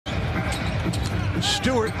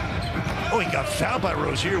Stewart. Oh, he got fouled by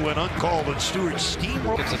Rozier when uncalled, and Stewart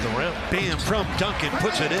steamrolled. It's at the rim. Bam from Duncan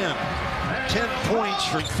puts it in. 10 points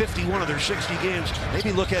from 51 of their 60 games.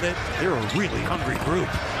 Maybe look at it, they're a really hungry group,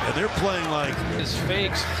 and they're playing like... His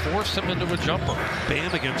fakes force him into a jumper.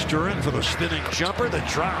 Bam against Durant for the spinning jumper that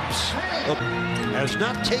drops. Has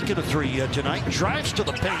not taken a three yet tonight. Drives to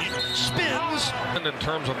the paint, spins. And in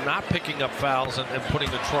terms of not picking up fouls and putting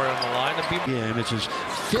Detroit on the line. Yeah, it's his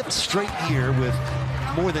 5th straight year with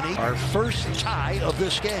more than 8. Our first tie of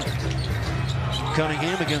this game.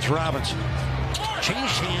 Cunningham against Robinson.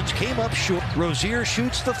 Changed hands, came up short. Rozier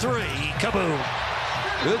shoots the three. Kaboom.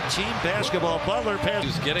 Good team basketball. Butler pass.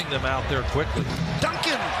 He's getting them out there quickly.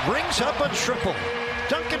 Duncan rings up a triple.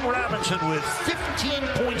 Duncan Robinson with 15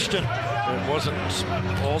 points to... It wasn't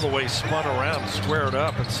all the way spun around, squared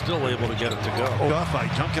up, and still able to get it to go. Off by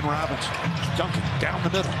Duncan Robinson. Duncan down the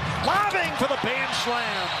middle. Lobbing for the band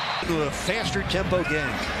slam. To a faster tempo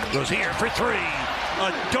game. Rozier for three.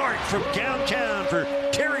 A dart from downtown for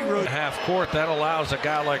Terry Rozier. Half court, that allows a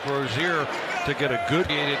guy like Rozier to get a good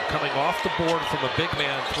coming off the board from a big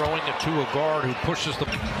man, throwing it to a guard who pushes the...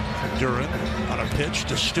 Durant on a pitch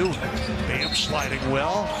to Stewart. Bam sliding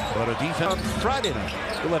well, but a defense on Friday night.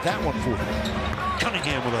 We'll have that one for you.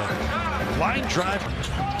 Cunningham with a line drive.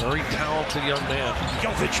 Very talented young man.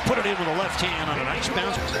 Jovic put it in with the left hand on a nice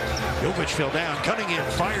bounce. Jovic fell down. Cunningham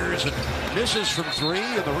fires and misses from three,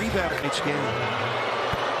 and the rebound in each game.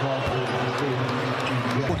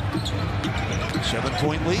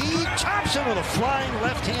 7-point lead. Thompson with a flying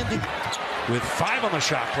left-handed with 5 on the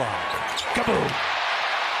shot clock. Kaboom.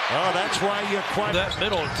 Oh, that's why you acquire that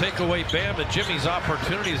middle and take away Bam and Jimmy's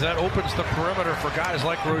opportunities. That opens the perimeter for guys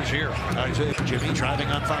like Rozier. Jimmy driving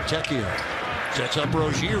on Fontecchio. Sets up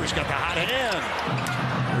Rozier. He's got the hot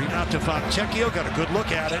hand. Rebound to Fontecchio. Got a good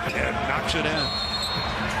look at it and knocks it in.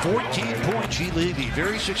 14-point G League. A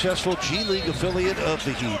very successful G League affiliate of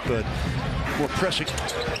the Heat, but more pressing.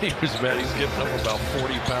 He was mad. He's giving up about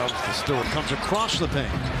 40 pounds to Stewart. Comes across the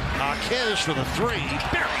paint. Jaquez for the three.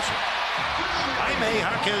 Buries it. Jaime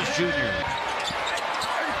Jaquez Jr.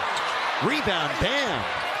 Rebound, Bam.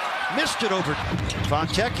 Missed it over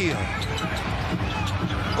Fontecchio.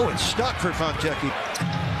 Oh, it's stuck for Fontecchio.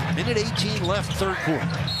 Minute 18 left, third quarter.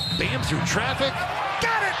 Bam through traffic.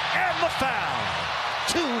 Got it, and the foul.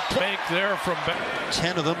 2 Bank there from Bam.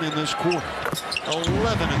 10 of them in this quarter.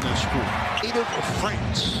 11 in this quarter. Native of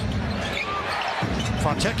France.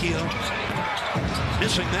 Fontecchio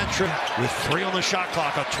missing that trip with 3 on the shot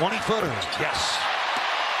clock. A 20-footer. Yes.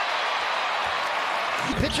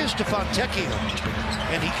 He pitches to Fontecchio,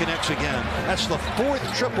 and he connects again. That's the 4th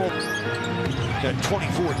triple. Got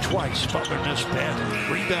 24 twice. Butler missed badly.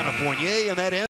 Rebound of Fournier, and that ends.